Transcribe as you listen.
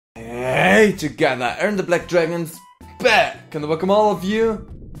Hey together, Earn the Black Dragons back, and welcome all of you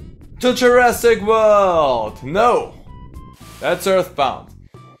to Jurassic World! No! That's Earthbound.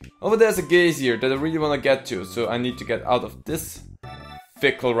 Over there's a glacier that I really want to get to, so I need to get out of this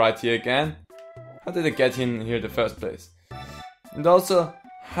vehicle right here again. How did I get in here in the first place? And also,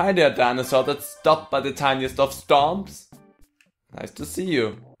 hi there dinosaur that's stopped by the tiniest of storms. Nice to see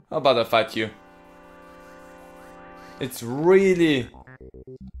you. How about I fight you? It's really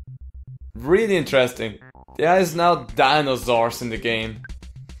interesting. There is now dinosaurs in the game.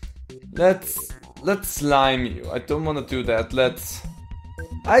 Let's slime you. I don't want to do that.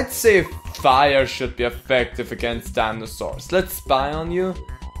 I'd say fire should be effective against dinosaurs. Let's spy on you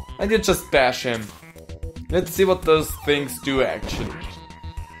and you just bash him. Let's see what those things do actually.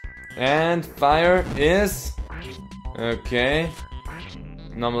 And fire is okay.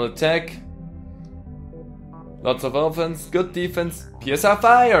 Normal attack. Lots of offense, good defense. PSI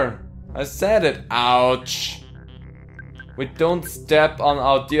fire! I said it. Ouch. We don't step on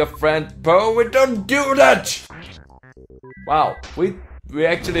our dear friend Poe. We don't do that! Wow, we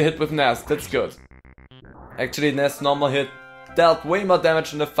actually hit with Nest. That's good. Actually, Nest normal hit dealt way more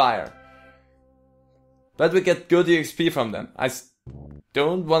damage than the fire. But we get good EXP from them. I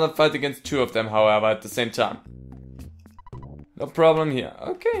don't want to fight against two of them, however, at the same time. No problem here.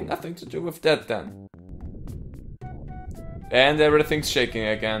 Okay, nothing to do with that then. And everything's shaking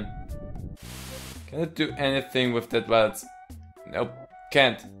again. Can I do anything with that? Well, nope,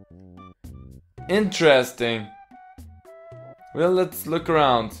 can't. Interesting. Well, let's look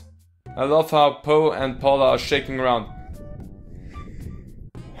around. I love how Poe and Paula are shaking around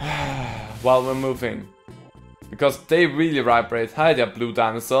while we're moving. Because they really vibrate. Hi there, blue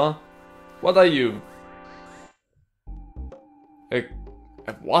dinosaur. What are you? A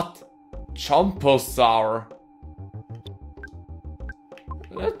what? Chomposaur.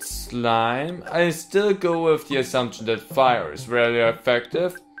 Let's slime. I still go with the assumption that fire is really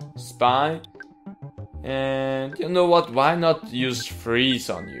effective. Spy. And you know what? Why not use freeze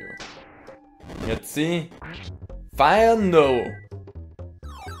on you? Let's see. Fire, no.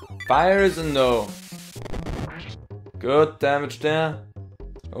 Fire is a no. Good damage there.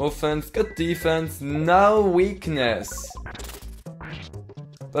 Offense, good defense. No weakness.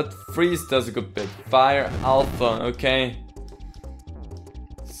 But freeze does a good bit. Fire, alpha, okay.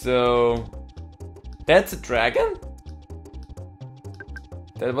 So, that's a dragon?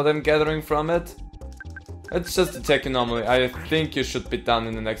 That's what I'm gathering from it? Let's just attack you normally. I think you should be done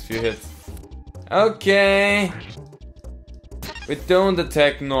in the next few hits. Okay. We don't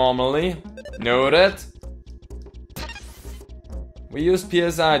attack normally. Noted. We use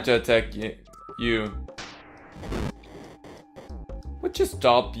PSI to attack you. Would you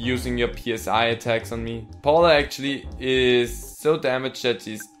stop using your PSI attacks on me? Paula actually is so damaged that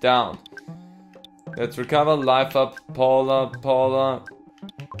she's down. Let's recover life up. Paula.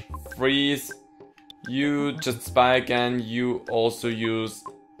 Freeze. You just spy again. You also use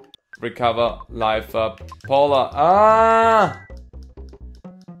recover life up. Paula. Ah!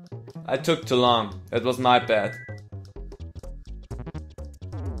 I took too long. That was my bad.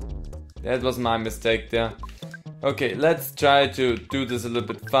 That was my mistake there. Okay, let's try to do this a little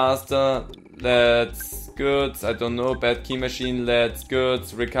bit faster. Let's goods. I don't know. Bad key machine. Let's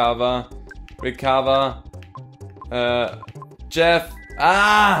goods. Recover. Jeff.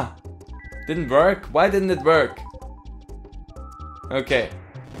 Ah! Didn't work? Why didn't it work? Okay.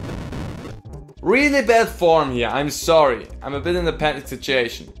 Really bad form here. I'm sorry. I'm a bit in a panic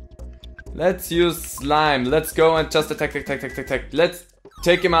situation. Let's use slime. Let's go and just attack. Let's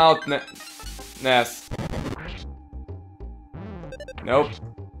take him out, Ness. Nope.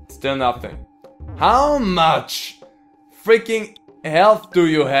 Still nothing. How much freaking health do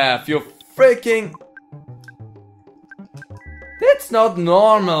you have? You freaking... That's not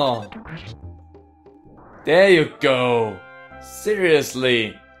normal. There you go.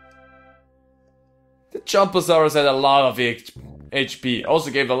 Seriously. The Chomposaurus had a lot of HP. Also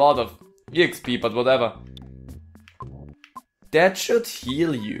gave a lot of EXP, but whatever. That should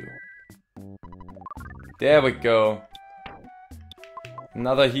heal you. There we go.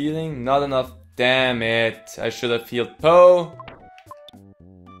 Another healing? Not enough. Damn it. I should have healed Poe.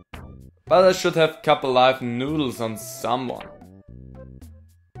 But I should have couple live noodles on someone.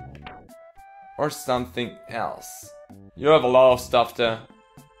 Or something else. You have a lot of stuff there.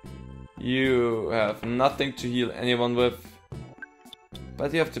 You have nothing to heal anyone with.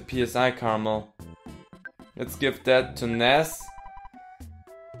 But you have the PSI caramel. Let's give that to Ness.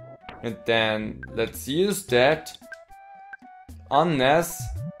 And then let's use that on Ness.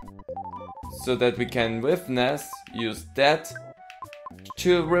 So that we can with Ness use that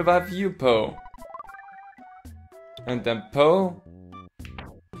to revive you, Poe. And then Poe,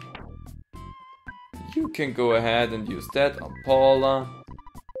 you can go ahead and use that on Paula.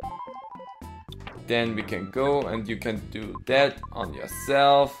 Then we can go and you can do that on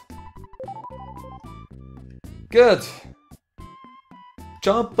yourself. Good.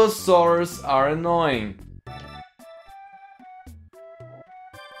 Jumposaurs are annoying.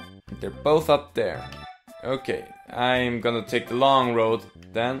 They're both up there. Okay, I'm gonna take the long road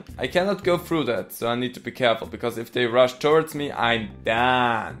then. I cannot go through that, so I need to be careful, because if they rush towards me, I'm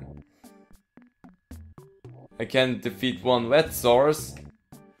done. I can defeat one Wetsaurus,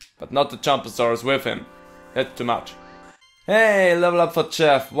 but not the Jumposaurus with him. That's too much. Hey, level up for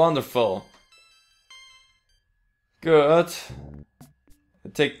Jeff, wonderful. Good. I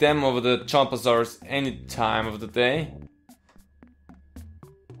take them over the Jumposaurus any time of the day.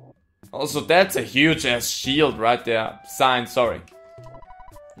 Also, that's a huge ass shield right there. Sign, sorry.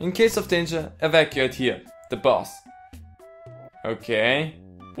 In case of danger, evacuate here. The boss. Okay.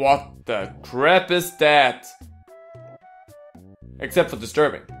 What the crap is that? Except for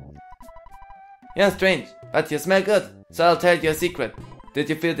disturbing. You're strange, but you smell good. So I'll tell you a secret. Did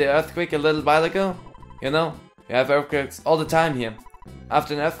you feel the earthquake a little while ago? You know, we have earthquakes all the time here.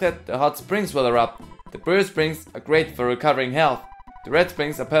 After an earthquake, the hot springs will erupt. The blue springs are great for recovering health. The red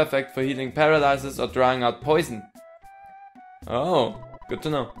springs are perfect for healing paralysis or drawing out poison. Oh, good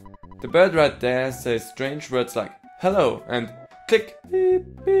to know. The bird right there says strange words like hello and click, beep,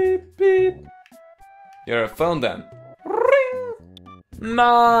 beep, beep. You're a phone then. Ring!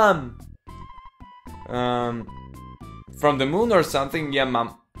 Mom! From the moon or something? Yeah,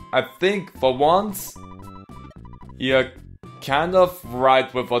 Mom. I think for once, you're kind of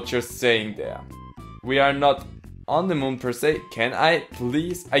right with what you're saying there. We are not on the moon per se. Can I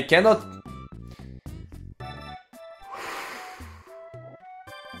please? I cannot.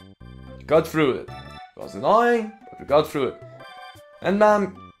 Got through it. It was annoying, but we got through it. And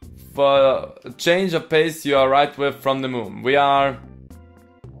Mom, for a change of pace, you are right with from the moon. We're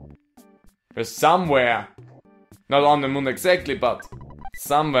somewhere. Not on the moon exactly, but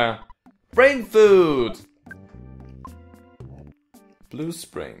somewhere. Brain food! Blue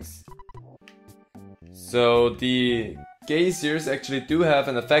Springs. So the geysers actually do have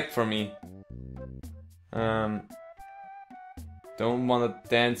an effect for me. Don't wanna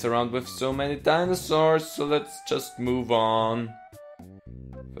dance around with so many dinosaurs, so let's just move on.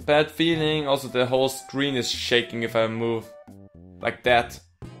 A bad feeling, also the whole screen is shaking if I move like that.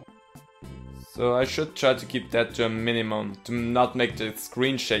 So I should try to keep that to a minimum, to not make the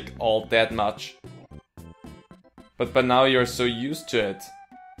screen shake all that much. But by now you're so used to it.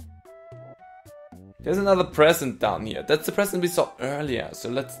 There's another present down here. That's the present we saw earlier, so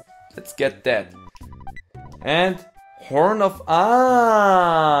let's get that. And Horn of I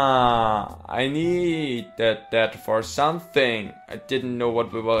need that for something. I didn't know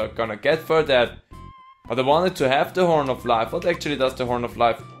what we were gonna get for that, but I wanted to have the Horn of Life. What actually does the Horn of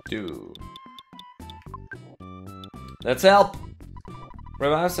Life do? Let's help!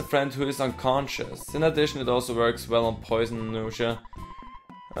 Revives a friend who is unconscious. In addition, it also works well on poison nausea.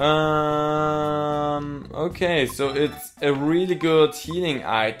 Okay, so it's a really good healing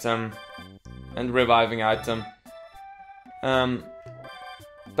item and reviving item.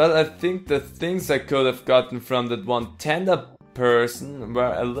 But I think the things I could have gotten from that one tender person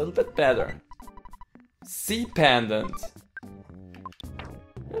were a little bit better. Sea Pendant.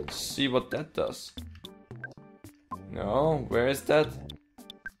 Let's see what that does. No, where is that?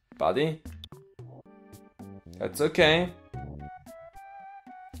 Buddy? That's okay.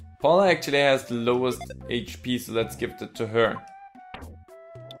 Paula actually has the lowest HP, so let's give that to her.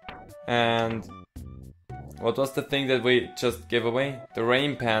 And what was the thing that we just gave away? The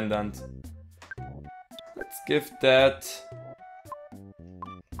Rain Pendant. Let's give that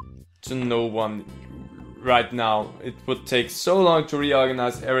to no one right now. It would take so long to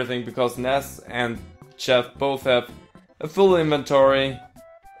reorganize everything because Ness and Jeff both have a full inventory.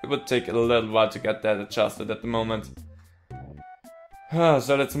 It would take a little while to get that adjusted at the moment.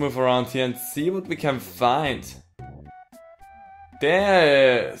 So let's move around here and see what we can find.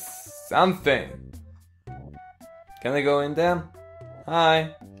 There's something. Can I go in there?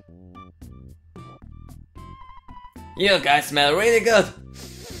 Hi. You guys smell really good.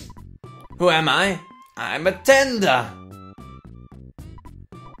 Who am I? I'm a tender.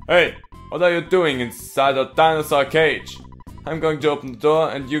 Hey, what are you doing inside a dinosaur cage? I'm going to open the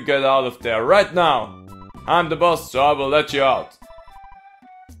door and you get out of there right now. I'm the boss, so I will let you out.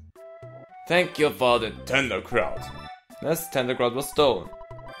 Thank you for the Tender crowd. This tender crowd was stolen.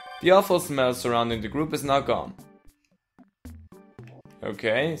 The awful smell surrounding the group is now gone.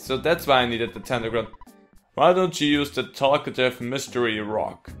 Okay, so that's why I needed the Tentagram. Why don't you use the talkative mystery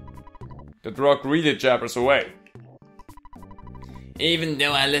rock? That rock really jabbers away. Even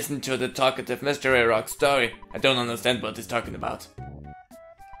though I listened to the talkative mystery rock story, I don't understand what he's talking about.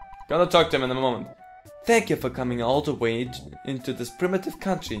 Gonna talk to him in a moment. Thank you for coming all the way into this primitive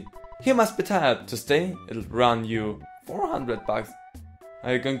country. You must be tired. To stay, it'll run you $400.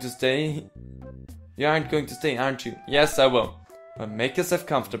 Are you going to stay? You aren't going to stay, aren't you? Yes, I will. Well, make yourself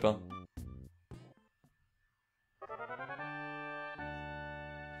comfortable.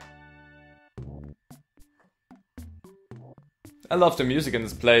 I love the music in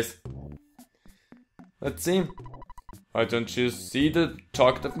this place. Let's see. Why don't you see the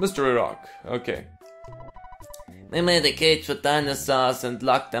talkative mystery rock? Okay. We made a cage for dinosaurs and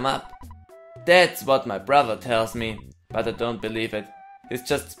locked them up. That's what my brother tells me, but I don't believe it. He's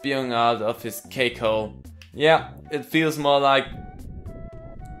just spewing out of his cake hole. Yeah, it feels more like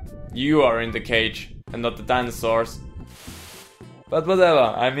you are in the cage and not the dinosaurs. But whatever,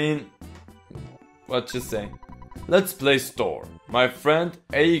 I mean, what you say? Let's play store. My friend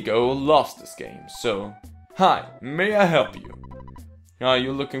Ago loves this game, so... Hi, may I help you? Are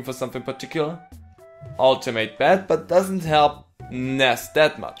you looking for something particular? Ultimate bet, but doesn't help Ness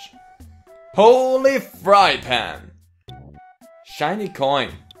that much. Holy fry pan! Shiny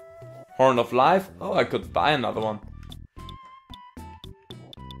coin. Horn of life? Oh, I could buy another one.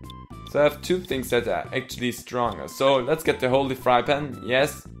 So I have two things that are actually stronger. So let's get the holy fry pan.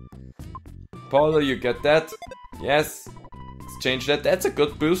 Yes. Paulo, you get that. Yes. Exchange that. That's a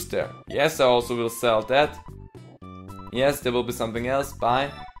good boost there. Yes, I also will sell that. Yes, there will be something else.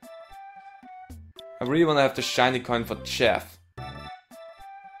 Buy. I really want to have the shiny coin for Chef.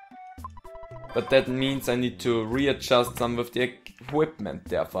 But that means I need to readjust some of the equipment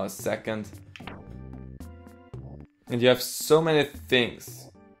there for a second. And you have so many things.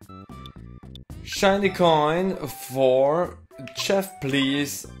 Shiny coin for Chef,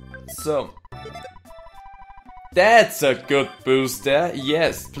 please. So. That's a good boost there.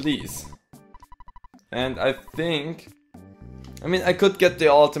 Yes, please. And I think... I mean, I could get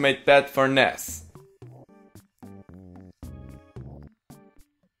the ultimate bet for Ness.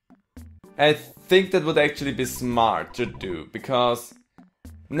 I think that would actually be smart to do, because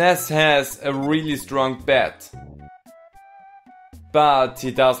Ness has a really strong bet. But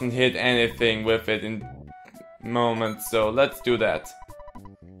he doesn't hit anything with it in moments, so let's do that.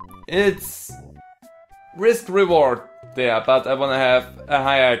 It's risk reward there, but I wanna have a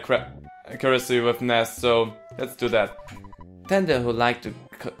higher accuracy with Ness, so let's do that. Tender who like to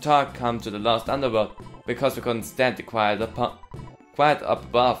talk come to the lost underworld, because we couldn't stand the quiet up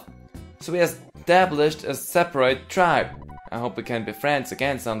above. So we established a separate tribe. I hope we can be friends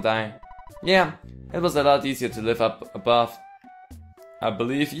again sometime. Yeah, it was a lot easier to live up above. I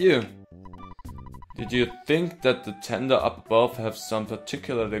believe you. Did you think that the tender up above have some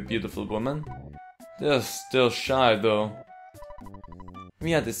particularly beautiful woman? They're still shy though.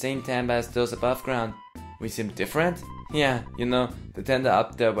 We are the same temper as those above ground. We seem different? Yeah, you know, the tender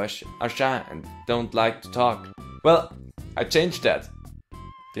up there are shy and don't like to talk. Well, I changed that.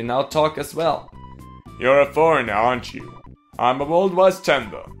 They now talk as well. You're a foreigner, aren't you? I'm a worldwide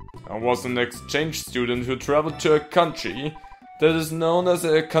tender. I was an exchange student who traveled to a country that is known as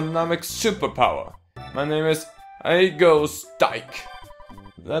an economic superpower. My name is Ago Stike.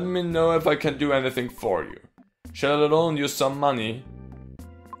 Let me know if I can do anything for you. Shall I loan you some money?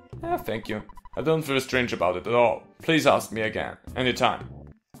 Yeah, thank you. I don't feel strange about it at all. Please ask me again, anytime.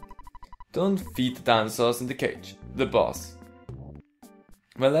 Don't feed the dinosaurs in the cage. The boss.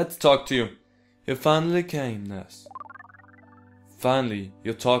 Well, let's talk to you. You finally came, Ness. Finally,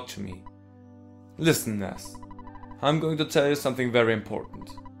 you talked to me. Listen, Ness. I'm going to tell you something very important.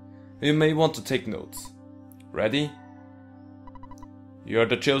 You may want to take notes. Ready? You are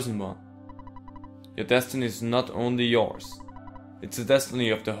the chosen one. Your destiny is not only yours. It's the destiny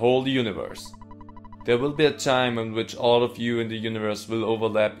of the whole universe. There will be a time in which all of you in the universe will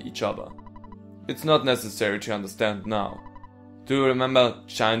overlap each other. It's not necessary to understand now. Do you remember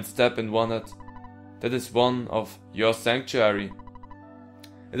Giant Step in Walnut? That is one of your sanctuary.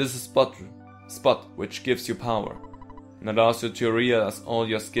 It is a spot which gives you power and allows you to realize all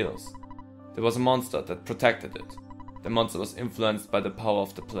your skills. There was a monster that protected it. The monster was influenced by the power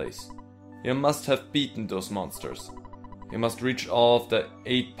of the place. You must have beaten those monsters. You must reach all of the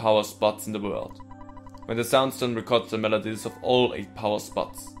 8 power spots in the world. When the soundstone records the melodies of all 8 power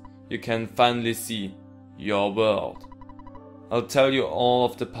spots, you can finally see your world. I'll tell you all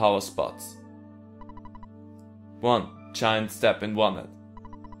of the power spots. 1. Giant Step in Walnut.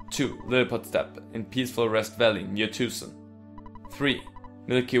 2. Lilliput Step in Peaceful Rest Valley near Tucson. 3.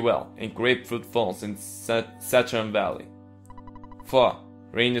 Milky Well in Grapefruit Falls in Saturn Valley. 4.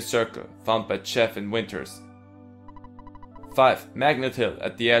 Rainy Circle, found by Jeff in Winters. 5. Magnet Hill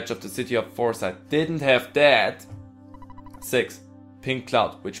at the edge of the city of Forsyth. Didn't have that. 6. Pink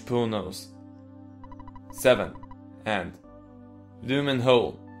Cloud, which Pooh knows. 7. And Lumen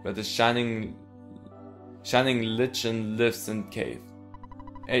Hole, where the shining lichen lives in cave.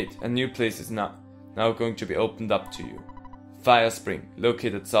 8. A new place is now going to be opened up to you. Fire Spring,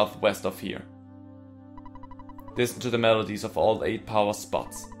 located southwest of here. Listen to the melodies of all 8 power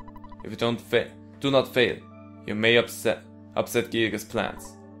spots. If you do not fail, you may upset Gilga's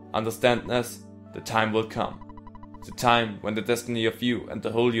plans. Understand, Ness? The time will come. The time when the destiny of you and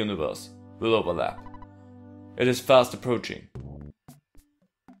the whole universe will overlap. It is fast approaching.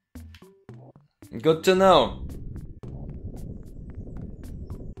 Good to know.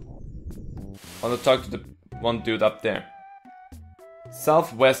 I want to talk to the one dude up there.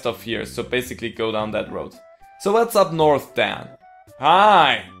 Southwest of here, so basically go down that road. So what's up north, Dan?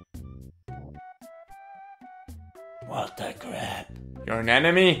 Hi! What the crap? You're an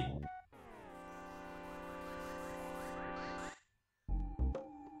enemy?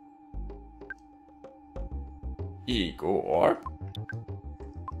 Igor?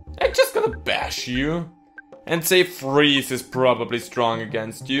 I'm just gonna bash you. And say Freeze is probably strong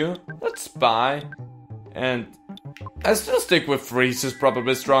against you. Let's spy. And I still stick with Freeze is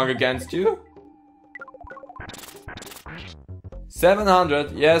probably strong against you.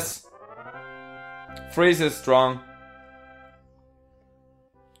 700, yes. Freeze is strong.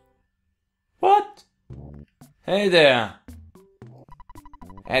 What? Hey there.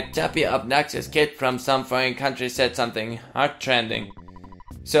 A choppy, obnoxious kid from some foreign country said something hard trending.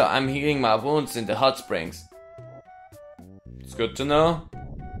 So I'm healing my wounds in the hot springs. It's good to know.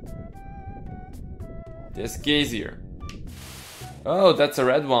 There's Gazier. Oh, that's a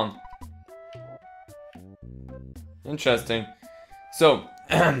red one. Interesting. So,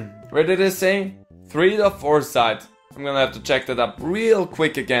 where did it say? 3 or 4 side. I'm gonna have to check that up real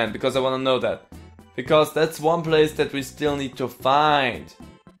quick again because I wanna know that. Because that's one place that we still need to find.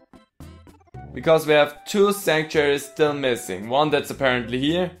 Because we have 2 sanctuaries still missing. One that's apparently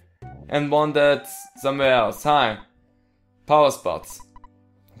here and one that's somewhere else. Hi. Power spots.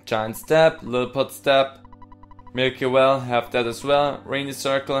 Giant Step, Lilliput Step, Milky Well, have that as well. Rainy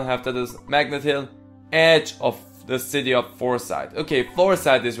Circle, have that as Magnet Hill. Edge of the city of Forsyth. Okay,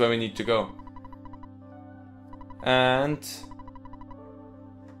 Forsyth is where we need to go. And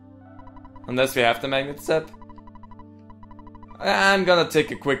unless we have the Magnet Step, I'm gonna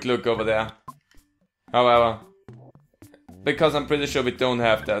take a quick look over there. However, because I'm pretty sure we don't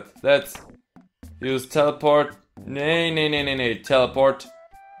have that. Let's use teleport. Nay. Teleport.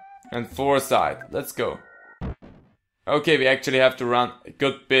 And Forsyth. Let's go. Okay, we actually have to run a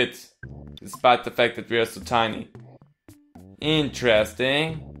good bit. Despite the fact that we are so tiny.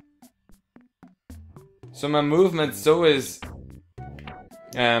 Interesting. So my movement is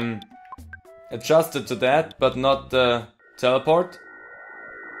adjusted to that, but not the teleport.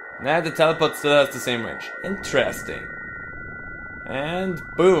 Nah, the teleport still has the same range. Interesting. And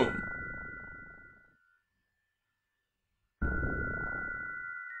boom.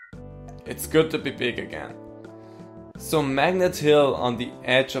 It's good to be big again. So Magnet Hill on the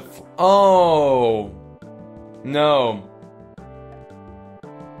edge of... Oh! No.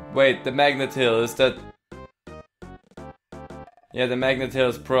 Wait, the Magnet Hill, is that... Yeah, the Magnet Hill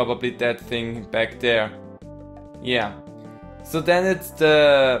is probably that thing back there. Yeah. So then it's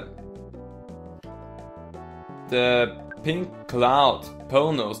the Pink Cloud,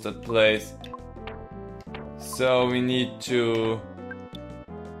 Poe knows that place. So we need to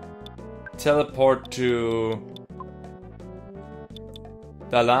teleport to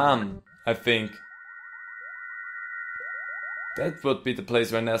Dalaam, I think. That would be the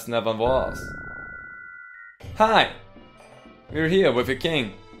place where Ness never was. Hi! We're here with your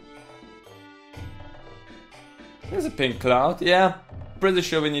king. There's a pink cloud, yeah. Pretty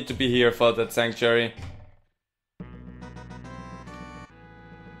sure we need to be here for that sanctuary.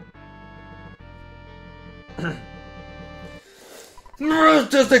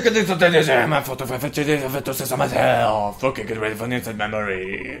 Just take a little my photo for to myself. Okay, get ready for an instant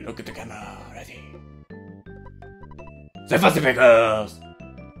memory. Look at the camera, ready. Say fuzzy pickers!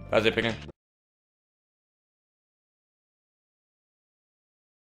 Fuzzy picking.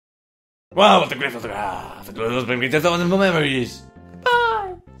 Wow, what a great photograph! It will bring me to wonderful memories.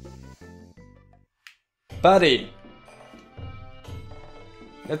 Bye! Buddy!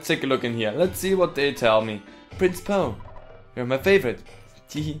 Let's take a look in here. Let's see what they tell me. Prince Poe, you're my favorite.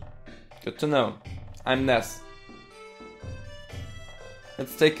 Teehee. Good to know. I'm Ness.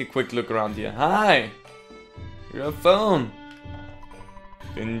 Let's take a quick look around here. Hi! Your phone!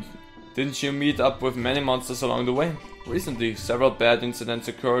 Didn't you meet up with many monsters along the way? Recently, several bad incidents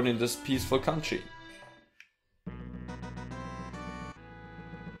occurred in this peaceful country.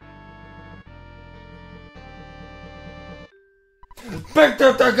 Picked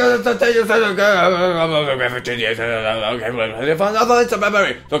up the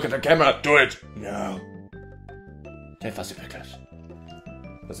memory. Look at the camera. Do it. No. Hey, was die Pickles?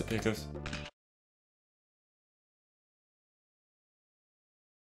 Was die Pickles?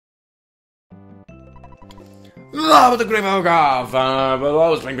 Love the grip of golf. Will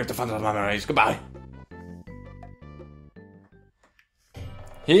always bring back the fun of memories. Goodbye.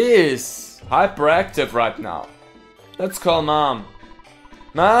 He is hyperactive right now. Let's call Mom.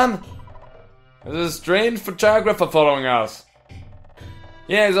 Mom? There's a strange photographer following us.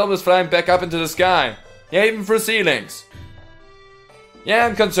 Yeah, he's always flying back up into the sky. Yeah, even through ceilings. Yeah,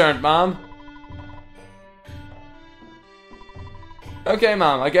 I'm concerned, Mom. Okay,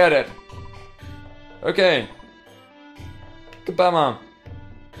 Mom, I get it. Okay. Goodbye, Mom.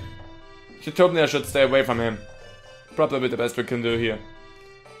 She told me I should stay away from him. Probably the best we can do here.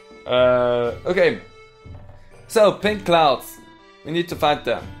 Okay. So, pink clouds. We need to find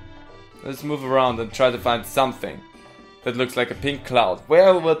them. Let's move around and try to find something that looks like a pink cloud.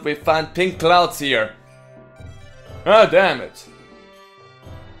 Where would we find pink clouds here? Ah, damn it.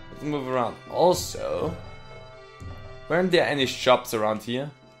 Let's move around. Also, weren't there any shops around here?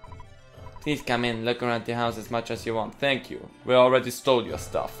 Please come in, look around the house as much as you want. Thank you. We already stole your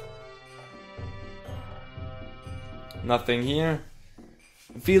stuff. Nothing here.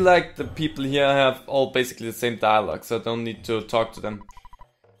 I feel like the people here have all basically the same dialogue, so I don't need to talk to them.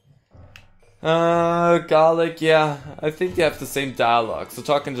 Garlic, yeah, I think they have the same dialogue, so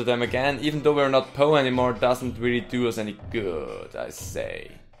talking to them again, even though we're not Poe anymore, doesn't really do us any good, I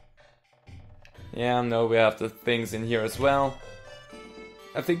say. Yeah, no, we have the things in here as well.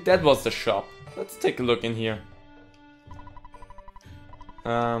 I think that was the shop. Let's take a look in here.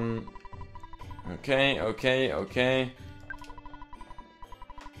 Okay.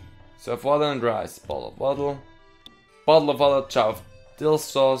 Serve water and rice. Bottle of water. Bottle of water, jar of dill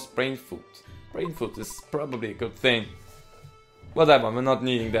sauce, brain food. Brain food is probably a good thing. Whatever, we're not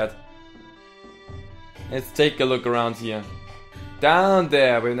needing that. Let's take a look around here. Down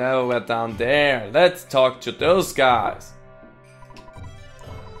there, we know we're down there. Let's talk to those guys.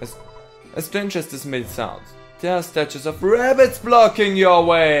 As strange as this may sound, there are statues of rabbits blocking your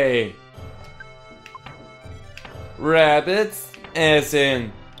way. Rabbits, as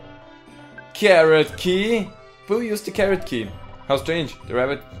in carrot key. Who used the carrot key? How strange.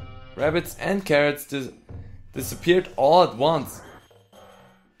 The rabbits and carrots disappeared all at once.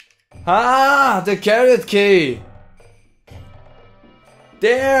 Ah, the carrot key.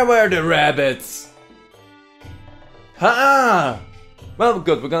 There were the rabbits. Ha! Well,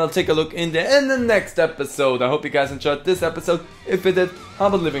 good, we're gonna take a look in the next episode. I hope you guys enjoyed this episode. If you did, how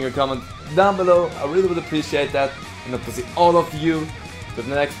about leaving a comment down below? I really would appreciate that. And hope to see all of you to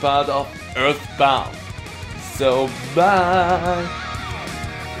the next part of Earthbound. So, bye!